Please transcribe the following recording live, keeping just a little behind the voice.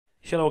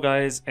Hello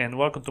guys, and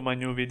welcome to my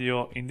new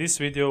video. In this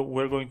video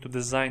we're going to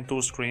design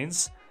two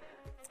screens,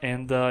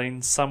 and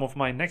in some of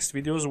my next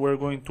videos we're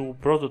going to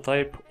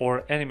prototype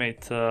or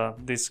animate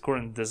this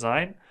current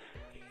design.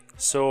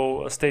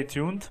 So stay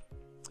tuned.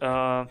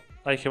 I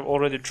have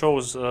already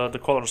chose the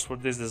colors for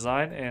this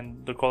design,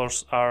 and the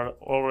colors are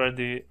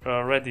already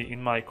ready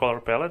in my color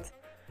palette.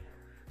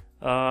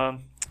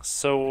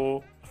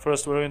 So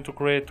first we're going to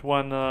create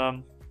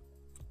one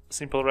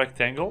simple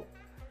rectangle,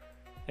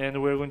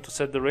 and we're going to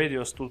set the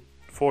radius to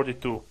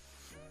 42.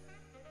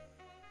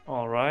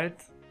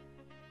 Alright,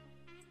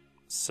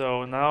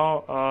 so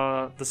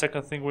now the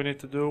second thing we need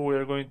to do,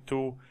 we're going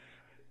to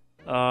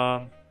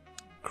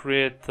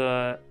create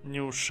a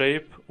new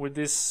shape with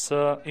this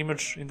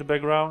image in the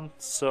background.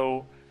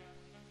 So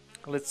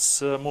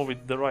let's move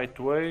it the right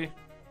way.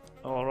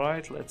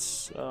 Alright,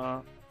 let's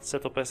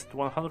set opacity to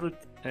 100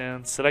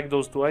 and select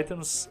those two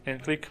items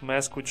and click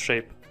mask with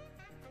shape,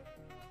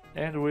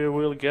 and we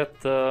will get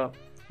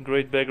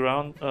great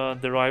background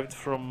derived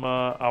from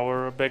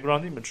our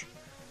background image.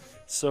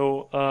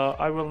 So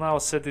I will now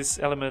set this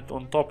element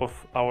on top of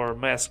our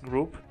mask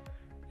group,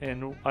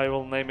 and I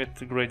will name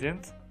it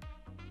gradient.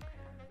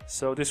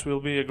 So this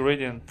will be a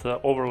gradient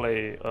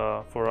overlay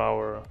for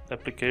our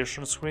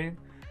application screen.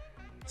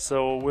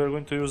 So we're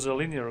going to use a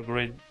linear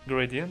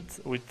gradient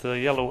with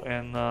yellow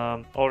and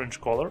orange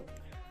color.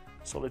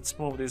 So let's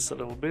move this a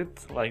little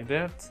bit like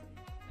that,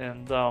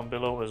 and down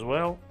below as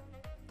well.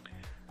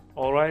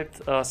 Alright,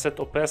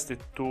 set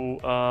opacity to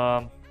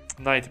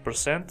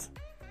 90%.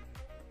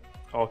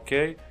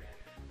 Okay,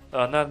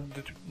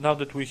 now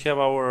that we have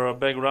our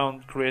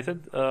background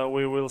created,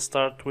 we will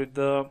start with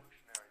the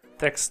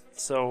text.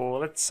 So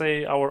let's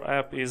say our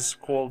app is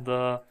called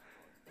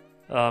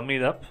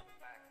Meetup.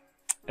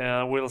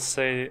 We'll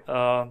say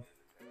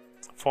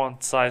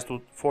font size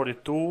to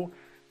 42,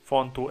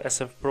 font to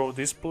SF Pro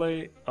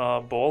display,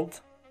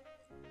 bold.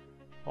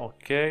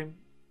 Okay.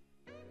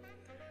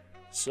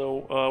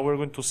 So we're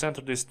going to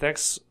center this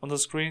text on the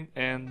screen,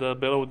 and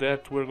below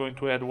that we're going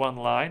to add one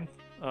line,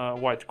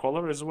 white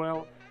color as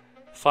well,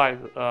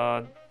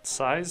 5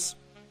 size.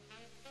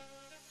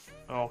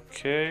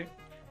 Okay,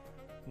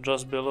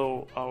 just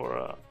below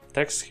our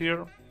text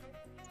here.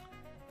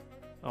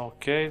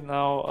 Okay,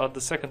 now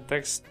the second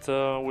text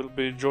will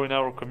be join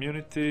our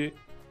community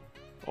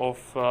of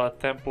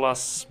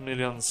 10+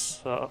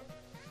 millions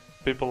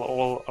people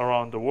all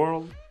around the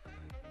world,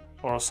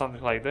 or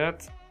something like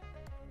that.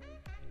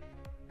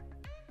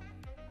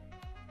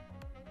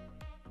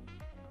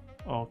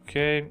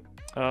 Okay,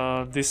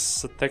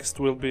 this text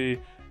will be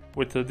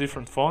with a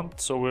different font,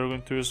 so we're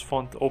going to use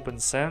font Open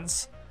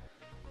Sans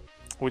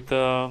with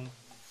a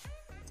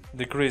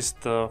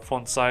decreased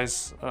font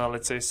size,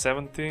 let's say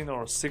 17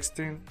 or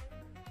 16.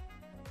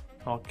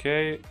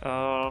 Okay,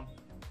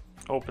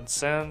 Open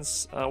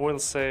Sans, we'll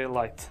say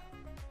light.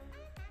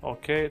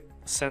 Okay,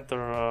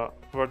 center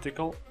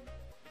vertical.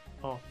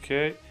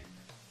 Okay,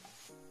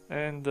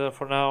 and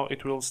for now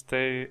it will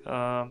stay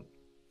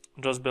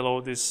just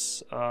below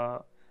this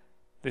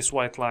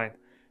white line.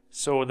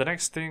 So the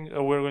next thing,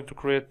 we're going to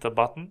create a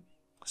button.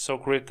 So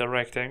create a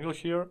rectangle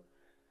here.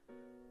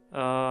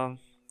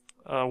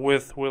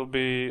 Width will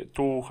be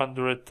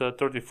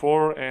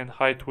 234 and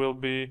height will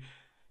be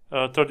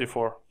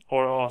 34,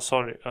 or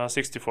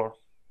 64.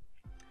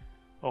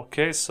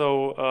 Okay,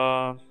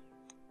 so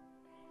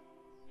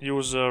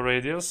use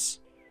radius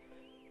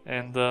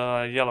and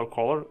yellow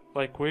color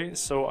like we.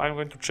 So I'm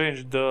going to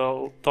change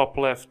the top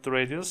left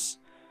radius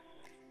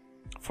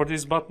for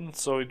this button,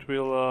 so it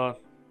will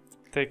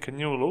take a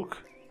new look,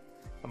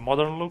 a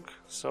modern look.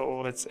 So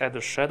let's add a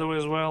shadow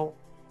as well.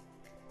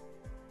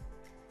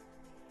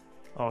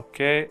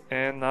 Okay,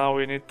 and now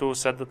we need to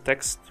set the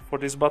text for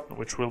this button,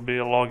 which will be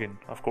a login,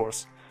 of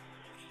course.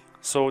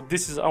 So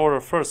this is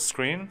our first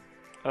screen.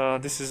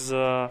 This is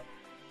a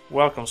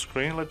welcome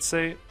screen, let's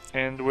say,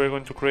 and we're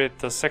going to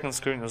create a second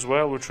screen as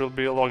well, which will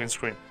be a login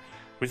screen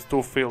with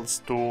two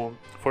fields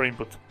for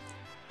input.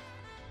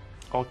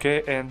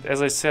 Okay, and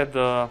as I said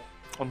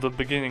on the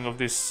beginning of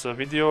this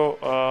video,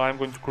 I'm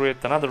going to create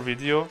another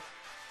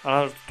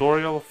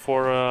tutorial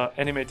for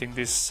animating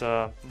this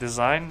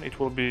design. It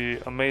will be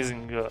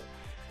amazing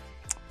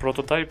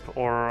prototype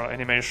or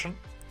animation,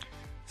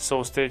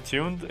 so stay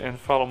tuned and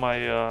follow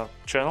my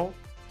channel.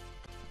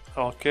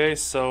 Okay,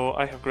 so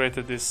I have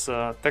created this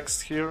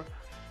text here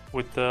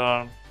with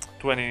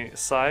 20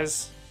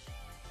 size,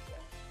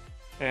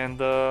 and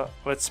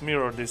let's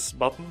mirror this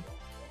button.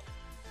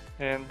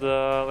 And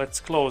let's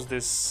close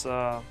this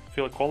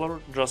fill color,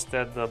 just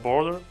add the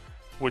border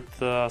with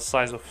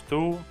size of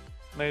 2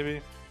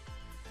 maybe.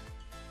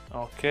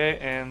 Okay,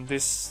 and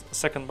this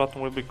second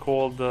button will be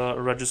called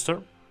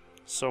register,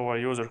 so a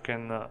user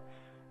can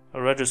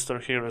register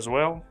here as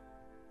well.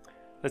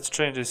 Let's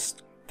change this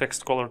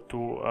text color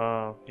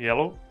to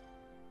yellow.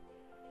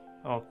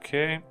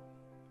 Okay,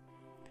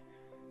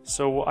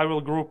 so I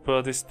will group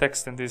this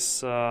text and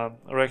this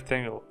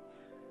rectangle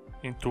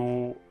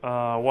into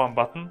one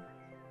button.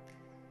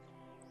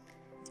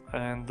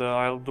 and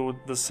I'll do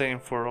the same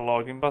for a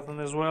login button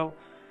as well.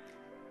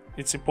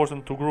 it's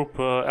important to group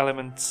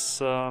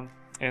elements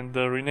and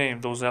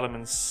rename those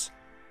elements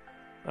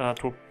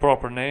to a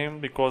proper name,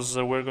 because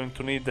we're going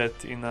to need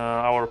that in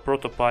our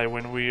prototype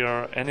when we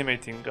are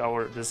animating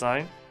our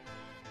design.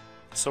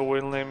 So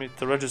we'll name it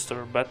the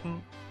register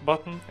button,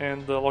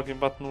 and the login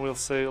button will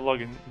say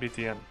login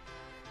btn.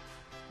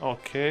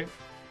 Okay,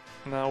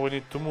 now we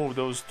need to move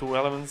those two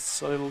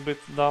elements a little bit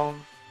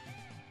down.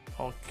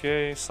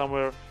 Okay,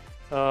 somewhere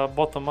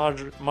bottom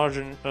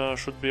margin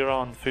should be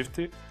around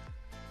 50,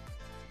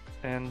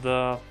 and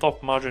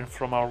top margin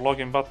from our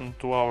login button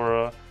to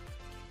our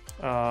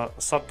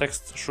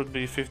subtext should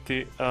be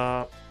 50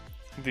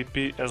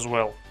 dp as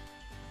well.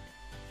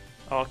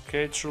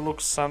 Okay, it should look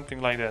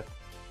something like that.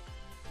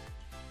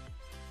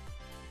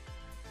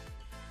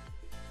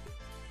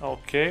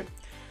 Okay,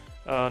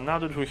 now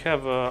that we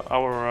have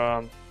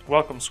our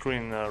welcome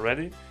screen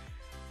ready,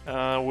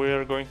 we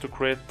are going to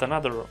create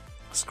another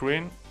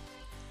screen,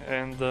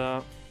 and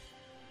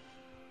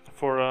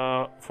for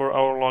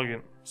our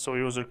login, so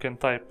user can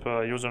type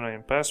username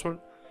and password.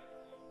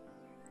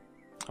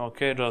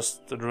 Okay,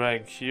 just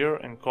drag here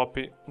and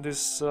copy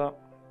this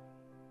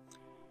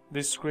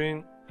this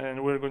screen,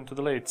 and we're going to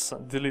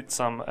delete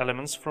some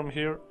elements from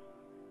here,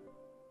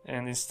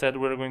 and instead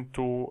we're going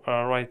to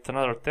write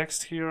another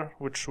text here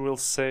which will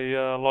say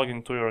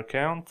login to your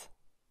account.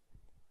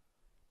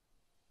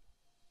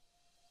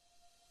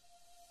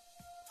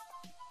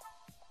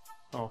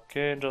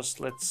 Okay, just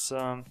let's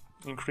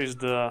increase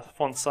the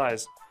font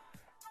size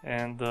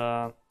and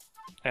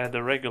add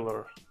a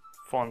regular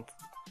font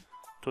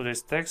to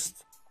this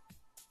text.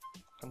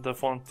 The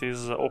font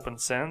is Open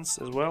Sans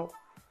as well.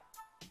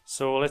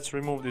 So let's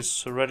remove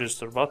this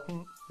register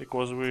button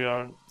because we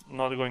are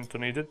not going to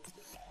need it.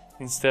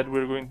 Instead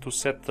we're going to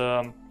set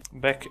a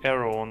back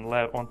arrow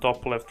on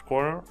top left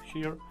corner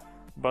here,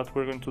 but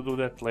we're going to do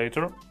that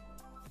later.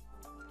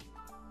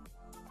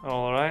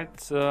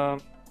 Alright,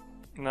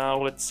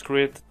 now let's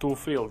create two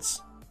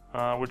fields,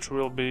 which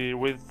will be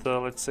width,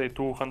 let's say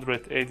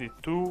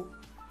 282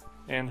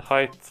 and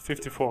height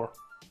 54.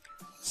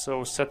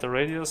 So set a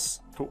radius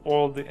to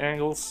all the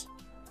angles,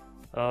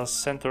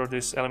 center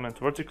this element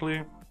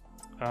vertically.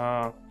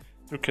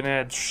 You can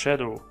add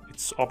shadow,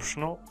 it's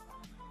optional.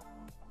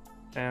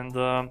 And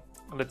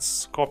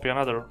let's copy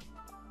another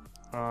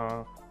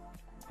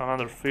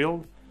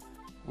field,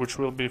 which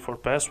will be for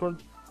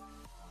password.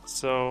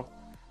 So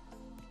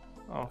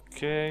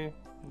okay,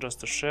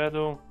 just a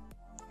shadow.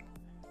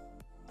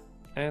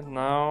 And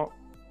now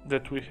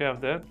that we have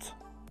that,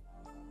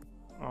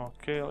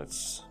 okay,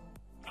 let's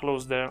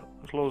close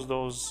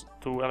those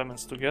two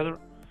elements together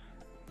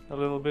a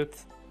little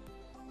bit.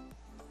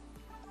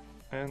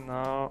 And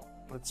now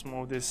let's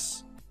move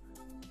this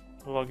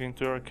login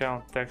to your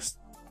account text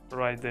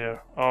right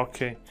there.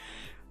 Okay,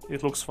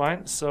 it looks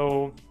fine.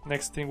 So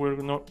next thing, we're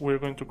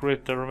going to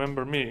create the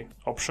remember me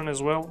option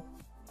as well.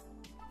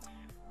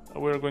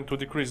 We're going to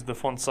decrease the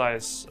font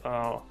size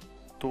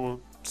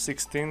to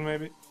 16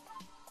 maybe.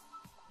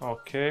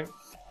 Okay,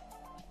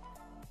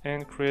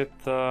 and create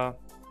a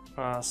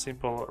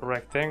simple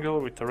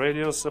rectangle with a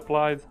radius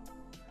applied.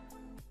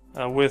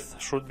 Width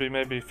should be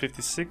maybe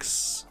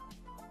 56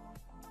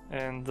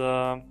 and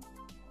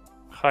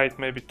height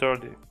maybe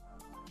 30.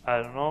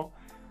 I don't know,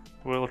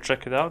 we'll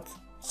check it out.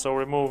 So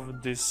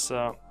remove this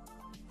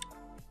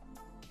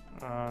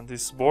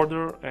this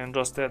border and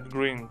just add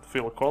green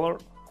fill color.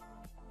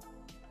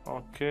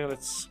 Okay,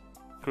 let's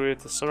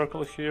create a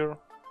circle here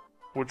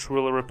which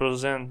will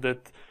represent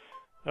that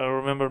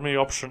remember me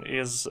option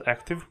is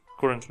active,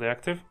 currently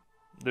active.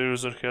 The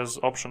user has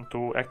option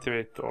to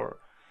activate or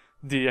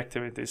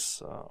deactivate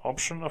this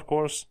option, of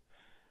course.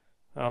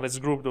 Let's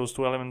group those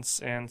two elements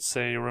and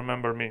say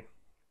remember me,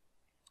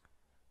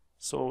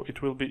 so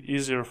it will be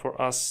easier for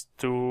us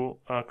to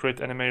create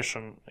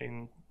animation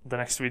in the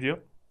next video.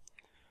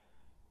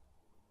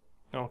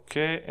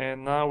 Okay,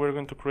 and now we're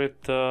going to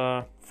create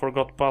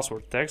forgot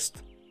password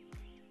text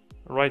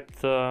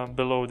right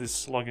below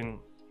this login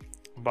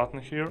button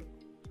here.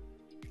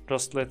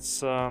 Just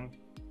let's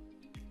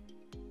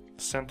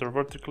center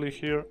vertically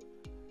here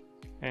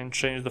and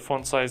change the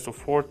font size to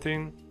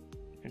 14.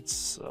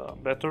 It's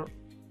better.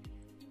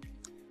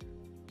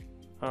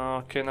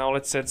 Okay, now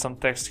let's add some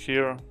text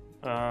here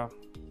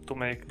to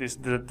make this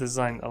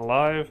design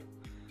alive.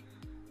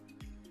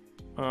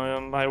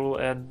 I will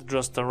add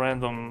just a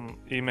random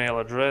email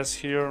address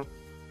here.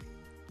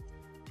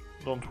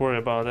 Don't worry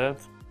about that.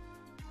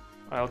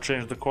 I'll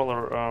change the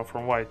color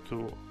from white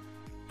to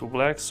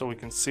black so we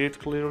can see it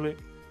clearly.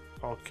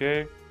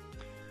 Okay,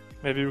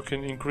 maybe we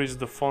can increase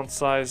the font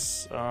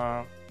size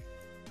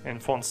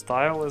and font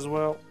style as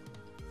well,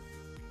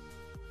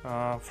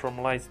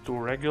 from light to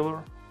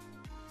regular.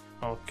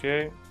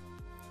 Okay,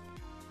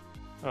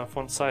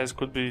 font size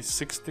could be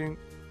 16.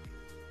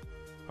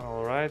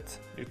 Alright,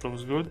 it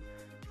looks good.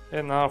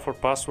 And now for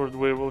password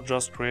we will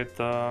just create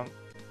a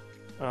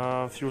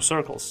few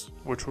circles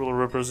which will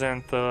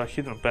represent a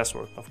hidden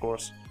password, of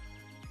course.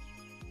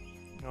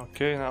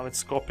 Okay, now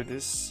let's copy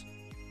this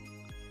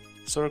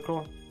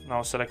circle.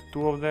 Now select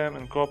two of them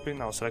and copy.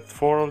 Now select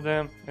four of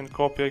them and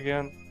copy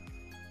again.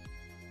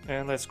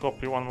 and let's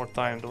copy one more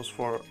time those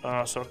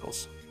 4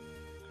 circles.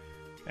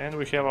 And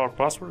we have our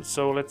password,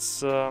 so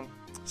let's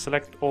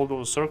select all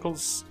those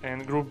circles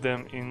and group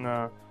them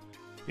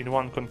in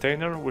one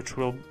container, which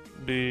will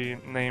be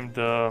named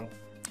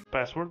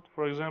password,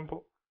 for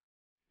example.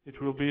 It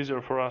will be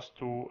easier for us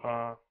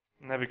to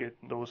navigate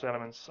those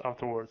elements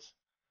afterwards.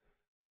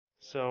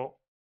 So,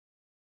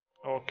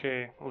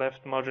 okay,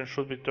 left margin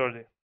should be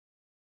 30.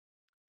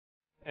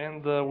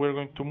 And we're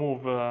going to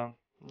move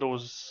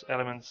those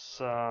elements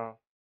a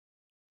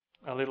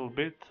little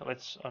bit.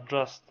 Let's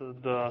adjust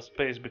the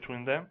space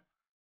between them,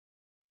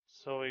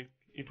 so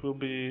it will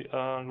be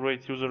a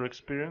great user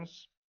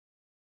experience.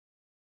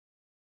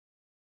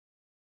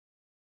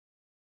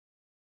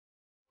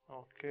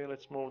 Okay,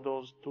 let's move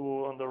those 2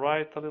 on the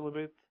right a little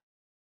bit.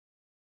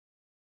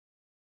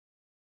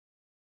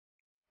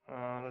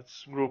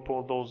 Let's group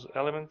all those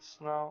elements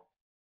now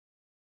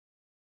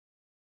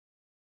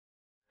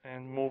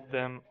and move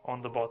them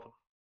on the bottom,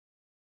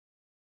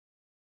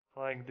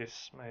 like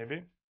this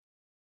maybe.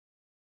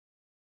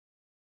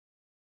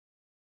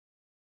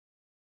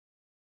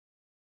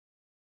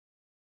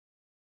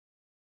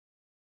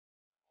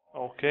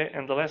 Okay,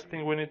 and the last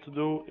thing we need to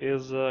do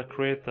is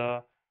create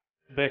a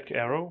back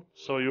arrow,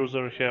 so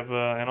user have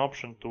an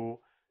option to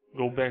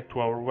go back to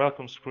our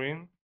welcome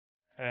screen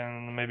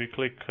and maybe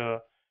click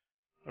a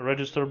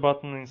register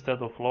button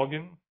instead of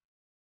login.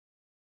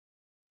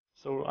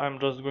 So I'm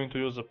just going to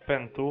use a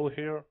pen tool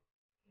here,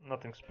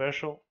 nothing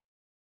special.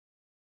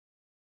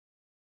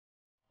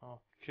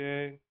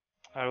 Okay,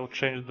 I will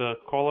change the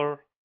color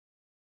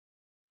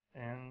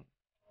and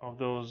of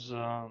those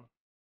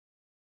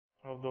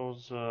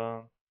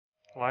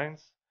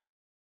lines,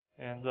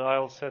 and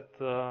I'll set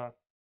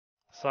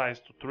size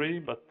to 3,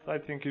 but I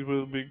think it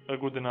will be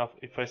good enough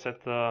if I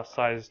set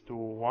size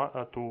to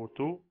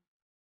 2.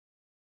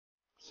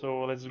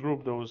 So let's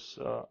group those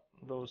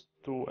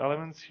 2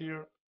 elements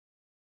here,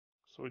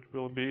 so it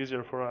will be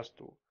easier for us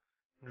to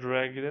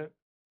drag it.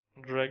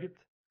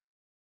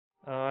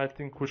 I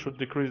think we should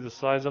decrease the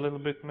size a little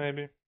bit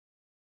maybe.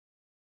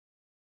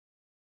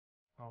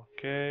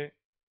 Okay,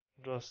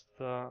 just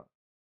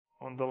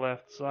on the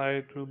left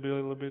side will be a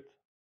little bit.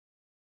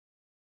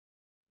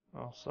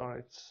 Oh,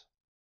 sorry,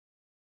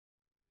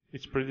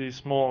 it's pretty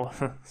small,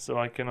 so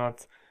I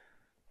cannot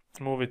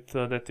move it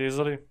that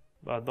easily.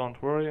 But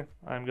don't worry,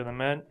 I'm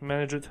gonna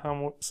manage it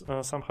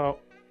somehow.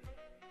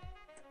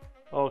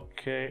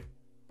 Okay,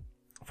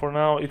 for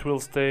now it will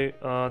stay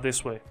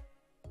this way.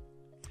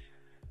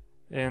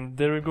 And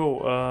there we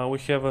go, we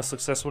have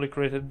successfully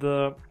created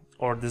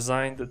or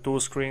designed the 2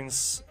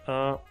 screens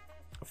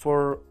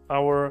for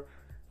our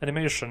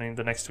animation in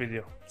the next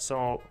video.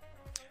 So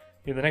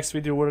in the next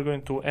video we're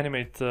going to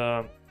animate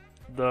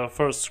the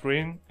first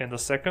screen and the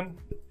second,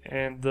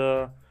 and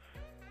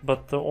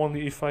but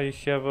only if I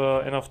have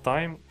enough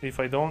time. If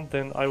I don't,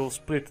 then I will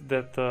split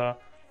that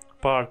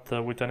part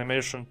with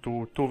animation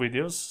to 2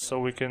 videos, so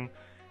we can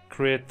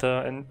create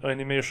an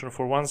animation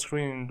for one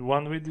screen in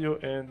one video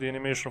and the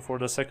animation for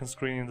the second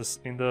screen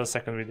in the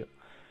second video.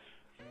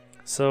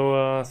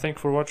 So thank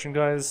you for watching,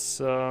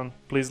 guys.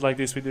 Please like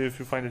this video if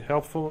you find it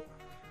helpful,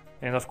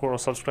 and of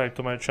course subscribe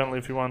to my channel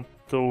if you want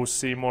to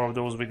see more of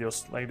those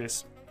videos like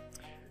this.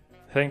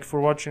 Thank you for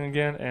watching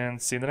again,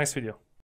 and see you in the next video.